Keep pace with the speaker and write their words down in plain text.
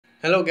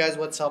Hello guys,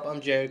 what's up? I'm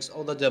Jrix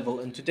or the Devil.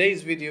 In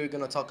today's video, we're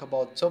gonna talk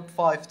about top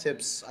 5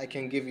 tips I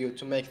can give you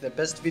to make the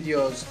best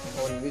videos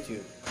on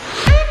YouTube.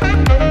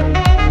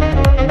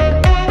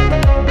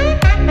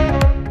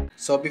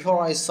 So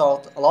before I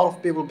start, a lot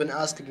of people have been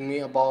asking me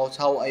about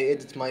how I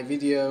edit my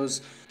videos,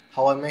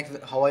 how I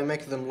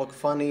make them look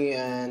funny,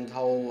 and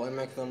how I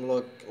make them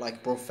look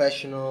like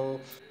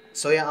professional.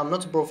 So yeah, I'm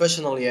not a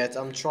professional yet.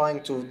 I'm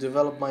trying to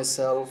develop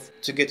myself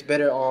to get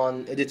better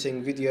on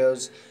editing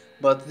videos.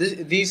 But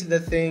these are the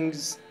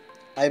things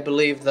I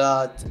believe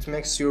that it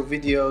makes your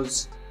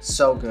videos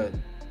so good.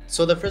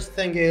 So the first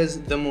thing is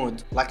the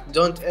mood. Like,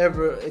 don't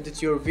ever edit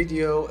your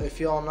video if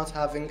you are not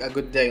having a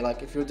good day.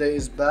 Like, if your day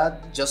is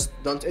bad, just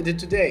don't edit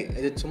today,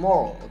 edit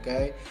tomorrow,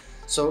 okay?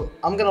 So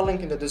I'm gonna link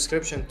in the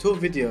description 2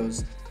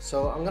 videos.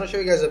 So I'm gonna show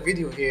you guys a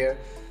video here.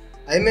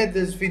 I made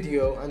this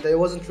video and I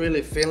wasn't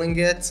really feeling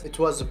it. It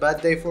was a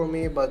bad day for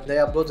me, but they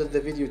uploaded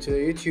the video to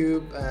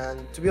YouTube and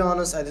to be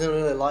honest, I didn't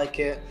really like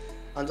it.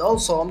 And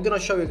also I'm gonna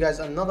show you guys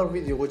another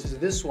video, which is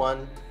this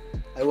one.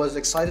 I was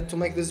excited to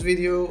make this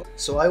video,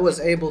 so I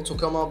was able to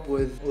come up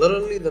with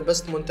literally the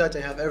best montage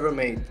I have ever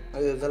made.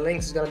 The link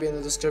is gonna be in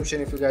the description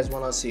if you guys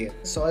wanna see it.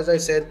 So as I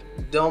said,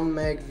 don't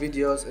make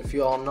videos if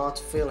you are not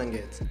feeling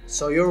it.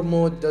 So your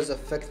mood does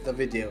affect the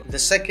video. The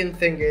second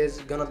thing is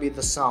gonna be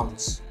the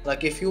sounds.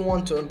 Like, if you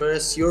want to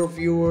impress your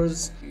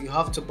viewers, you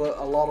have to put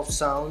a lot of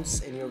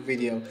sounds in your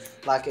video.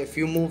 Like, if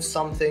you move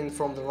something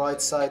from the right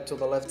side to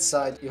the left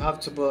side, you have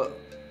to put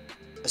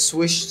a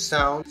swish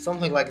sound,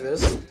 something like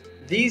this.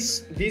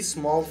 These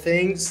small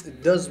things,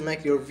 it does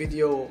make your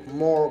video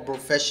more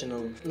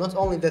professional. Not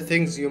only the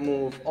things you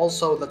move,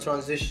 also the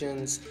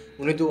transitions.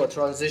 When you do a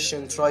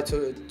transition, try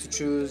to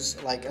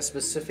choose like a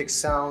specific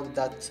sound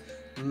that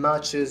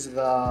matches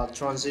the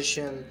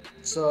transition.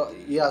 So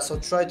yeah, so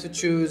try to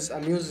choose a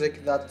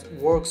music that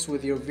works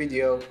with your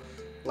video.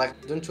 Like,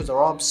 don't choose a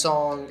rap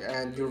song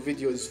and your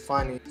video is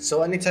funny.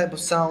 So any type of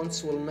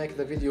sounds will make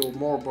the video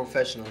more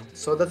professional.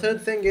 So the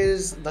third thing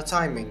is the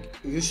timing.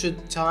 You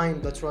should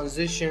time the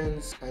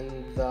transitions and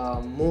the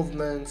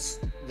movements,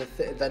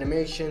 the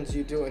animations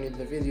you do in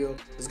the video.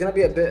 It's gonna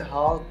be a bit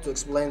hard to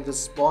explain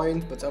this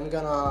point, but I'm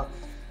gonna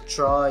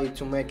try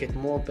to make it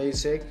more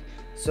basic.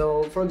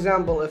 So for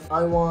example, if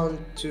I want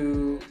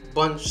to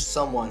punch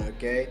someone,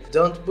 okay,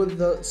 don't put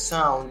the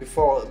sound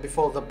before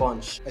the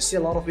punch. I see a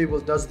lot of people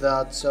does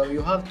that, so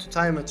you have to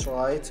time it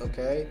right,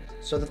 okay?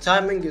 So the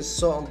timing is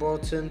so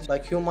important.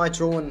 Like, you might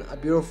ruin a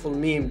beautiful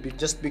meme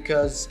just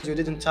because you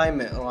didn't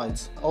time it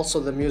right. Also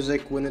the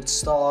music, when it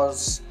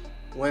starts,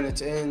 when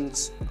it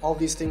ends, all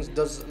these things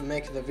does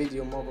make the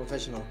video more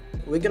professional.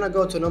 We're gonna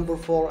go to number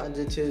 4, and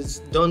it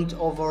is don't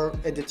over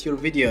edit your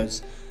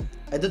videos.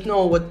 I don't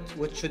know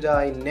what should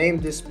I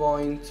name this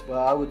point, but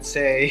I would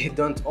say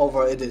don't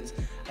over edit.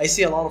 I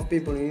see a lot of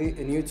people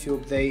in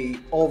YouTube, they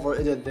over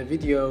edit the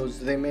videos,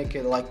 they make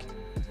it like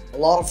a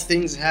lot of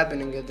things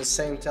happening at the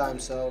same time,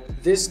 so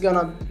this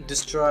gonna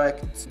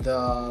distract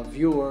the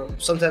viewer.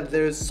 Sometimes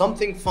there is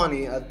something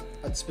funny at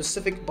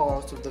specific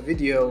parts of the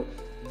video,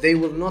 they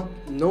will not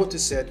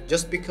notice it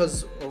just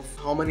because of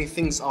how many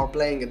things are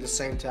playing at the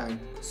same time.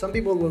 Some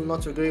people will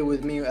not agree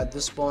with me at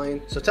this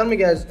point, so tell me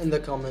guys in the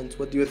comments,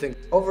 what do you think?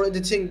 Over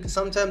editing,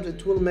 sometimes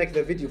it will make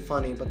the video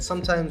funny, but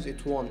sometimes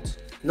it won't.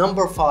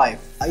 Number 5,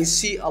 I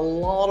see a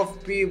lot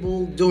of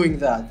people doing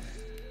that.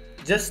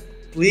 Just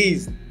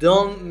please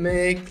don't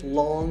make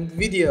long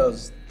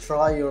videos.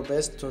 Try your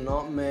best to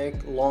not make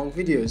long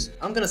videos.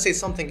 I'm gonna say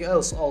something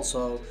else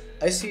also.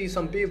 I see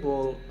some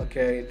people,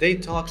 okay, they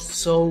talk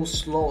so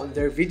slow in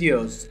their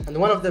videos, and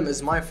one of them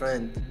is my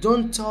friend.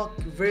 Don't talk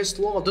very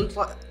slow. Don't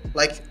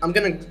like I'm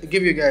gonna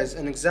give you guys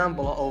an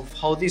example of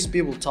how these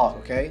people talk,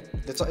 okay?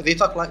 They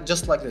talk like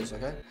just like this,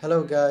 okay?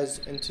 Hello guys,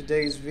 in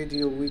today's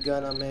video we're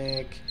gonna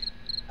make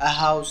a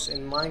house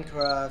in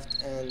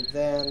Minecraft, and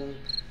then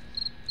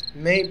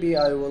maybe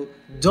I will.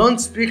 Don't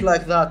speak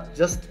like that,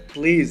 just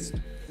please.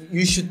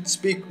 You should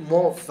speak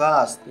more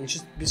fast. You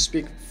should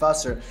speak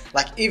faster.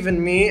 Like,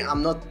 even me,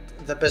 I'm not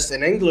the best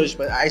in English,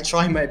 but I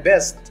try my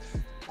best.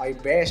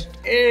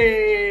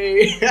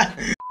 Hey!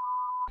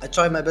 I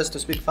try my best to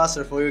speak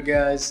faster for you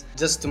guys,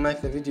 just to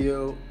make the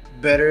video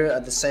better.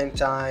 At the same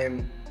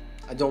time,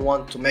 I don't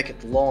want to make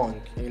it long,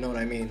 you know what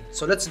I mean?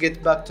 So let's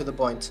get back to the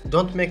point.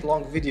 Don't make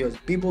long videos.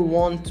 People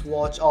won't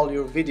watch all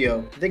your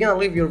video. They're gonna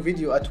leave your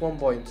video at one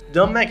point.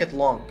 Don't make it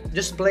long.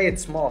 Just play it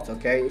smart,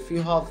 okay? If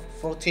you have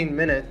 14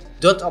 minutes,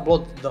 don't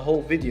upload the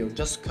whole video.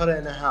 Just cut it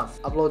in half.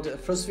 Upload the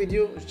first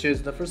video, which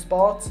is the first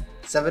part,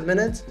 7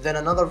 minutes. Then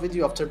another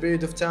video after a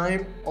period of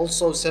time,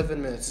 also 7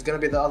 minutes. It's gonna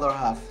be the other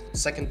half,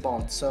 second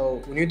part.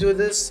 So when you do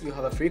this, you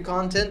have a free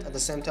content. At the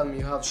same time,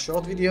 you have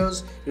short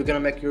videos. You're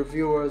gonna make your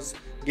viewers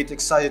get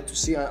excited to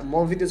see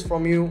more videos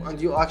from you,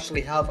 and you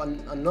actually have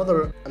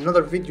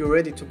another video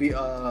ready to be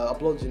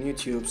uploaded on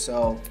YouTube.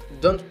 So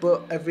don't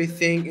put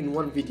everything in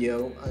one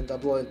video and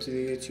upload it to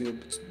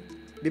YouTube.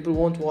 People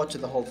won't watch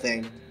the whole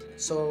thing.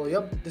 So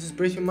yep, this is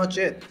pretty much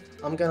it.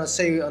 I'm gonna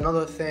say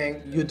another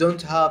thing. You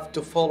don't have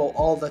to follow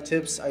all the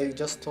tips I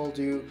just told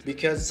you,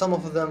 because some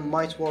of them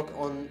might work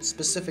on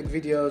specific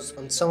videos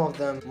and some of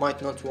them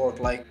might not work.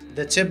 Like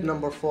the tip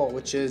number 4,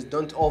 which is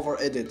don't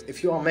over edit.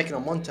 If you are making a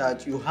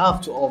montage, you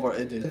have to over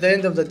edit. At the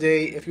end of the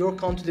day, if your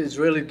content is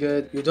really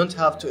good, you don't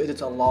have to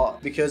edit a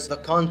lot because the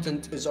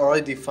content is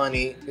already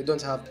funny. You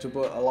don't have to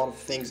put a lot of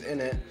things in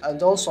it.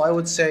 And also, I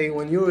would say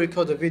when you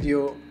record a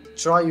video,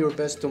 try your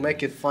best to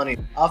make it funny.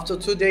 After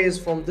 2 days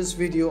from this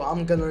video,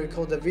 I'm gonna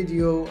record a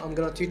video. I'm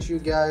gonna teach you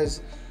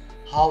guys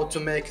how to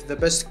make the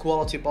best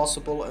quality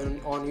possible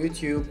on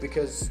YouTube,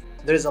 because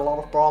there's a lot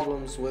of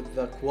problems with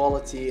the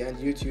quality and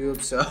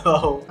YouTube.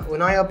 So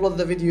when I upload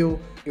the video,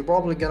 you're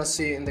probably gonna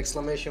see in the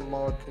exclamation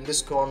mark in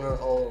this corner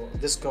or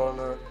this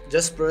corner.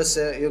 Just press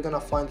it, you're gonna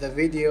find the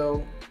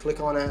video, click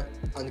on it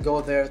and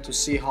go there to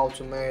see how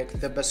to make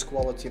the best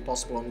quality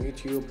possible on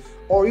YouTube.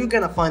 Or you're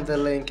gonna find the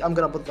link. I'm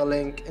gonna put the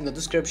link in the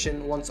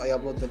description once I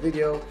upload the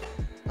video.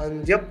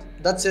 And yep,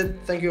 that's it.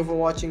 Thank you for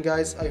watching,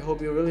 guys. I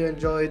hope you really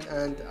enjoyed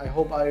and I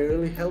hope I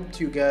really helped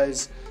you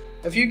guys.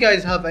 If you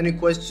guys have any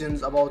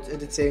questions about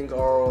editing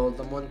or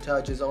the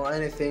montages or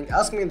anything,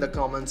 ask me in the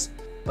comments.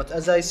 But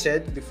as I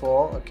said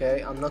before,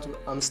 okay,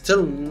 I'm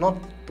still not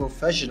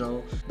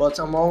professional, but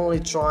I'm only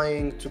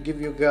trying to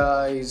give you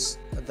guys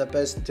the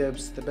best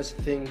tips, the best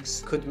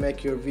things could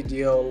make your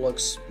video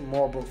looks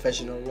more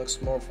professional,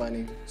 looks more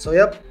funny. So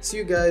yep, see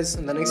you guys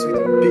in the next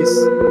video.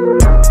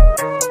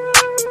 Peace.